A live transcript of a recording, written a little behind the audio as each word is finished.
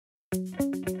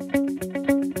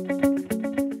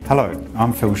Hello,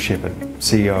 I'm Phil Shepherd,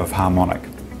 CEO of Harmonic.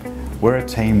 We're a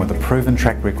team with a proven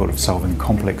track record of solving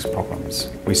complex problems.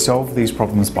 We solve these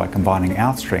problems by combining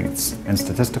our strengths in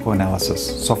statistical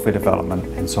analysis, software development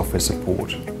and software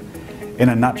support. In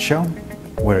a nutshell,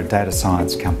 we're a data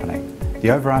science company.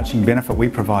 The overarching benefit we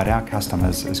provide our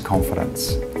customers is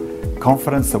confidence.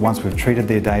 Confidence that once we've treated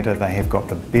their data, they have got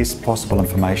the best possible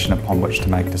information upon which to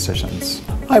make decisions.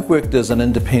 I've worked as an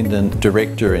independent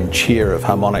director and chair of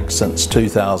Harmonic since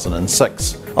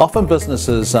 2006. Often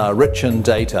businesses are rich in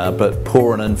data but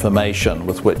poor in information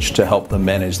with which to help them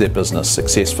manage their business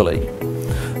successfully.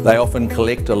 They often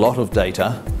collect a lot of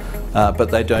data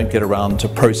but they don't get around to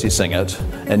processing it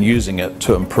and using it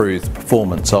to improve the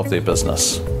performance of their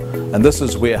business. And this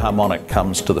is where Harmonic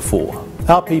comes to the fore.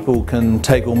 Our people can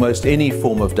take almost any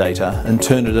form of data and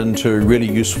turn it into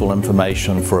really useful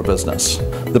information for a business.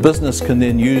 The business can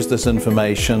then use this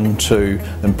information to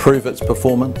improve its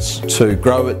performance, to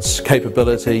grow its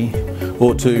capability,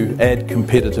 or to add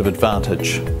competitive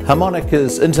advantage. Harmonic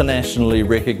is internationally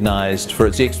recognised for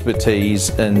its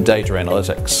expertise in data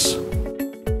analytics.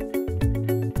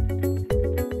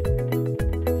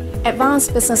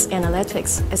 Advanced business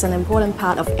analytics is an important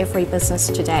part of every business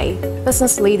today.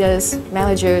 Business leaders,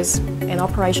 managers, and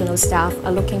operational staff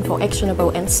are looking for actionable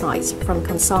insights from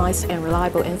concise and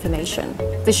reliable information.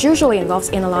 This usually involves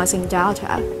analyzing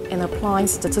data and applying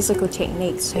statistical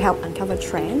techniques to help uncover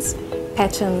trends,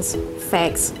 patterns,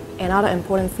 facts, and other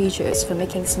important features for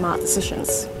making smart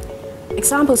decisions.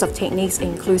 Examples of techniques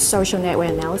include social network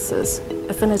analysis,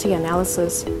 affinity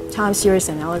analysis, time series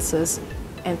analysis,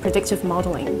 and predictive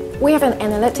modeling. We have an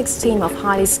analytics team of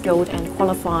highly skilled and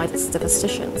qualified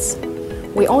statisticians.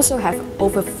 We also have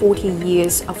over 40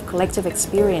 years of collective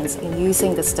experience in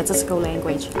using the statistical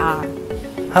language R.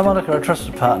 Harmonic are a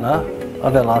trusted partner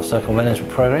of our lifecycle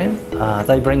management program.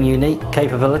 They bring unique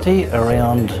capability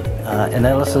around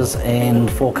analysis and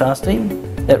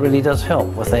forecasting. That really does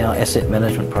help with our asset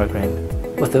management program.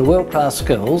 With their world-class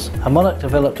skills, Harmonic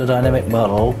developed a dynamic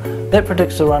model that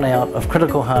predicts the run-out of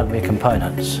critical hardware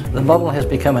components. The model has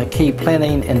become a key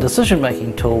planning and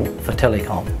decision-making tool for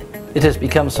telecom. It has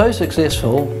become so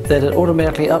successful that it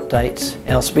automatically updates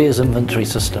our spares inventory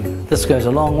system. This goes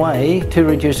a long way to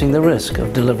reducing the risk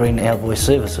of delivering our voice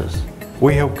services.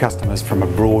 We help customers from a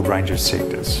broad range of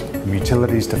sectors, from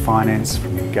utilities to finance,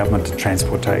 from government to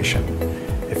transportation.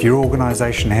 If your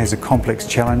organisation has a complex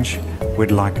challenge,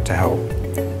 we'd like to help.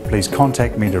 Please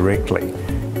contact me directly,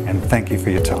 and thank you for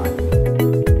your time.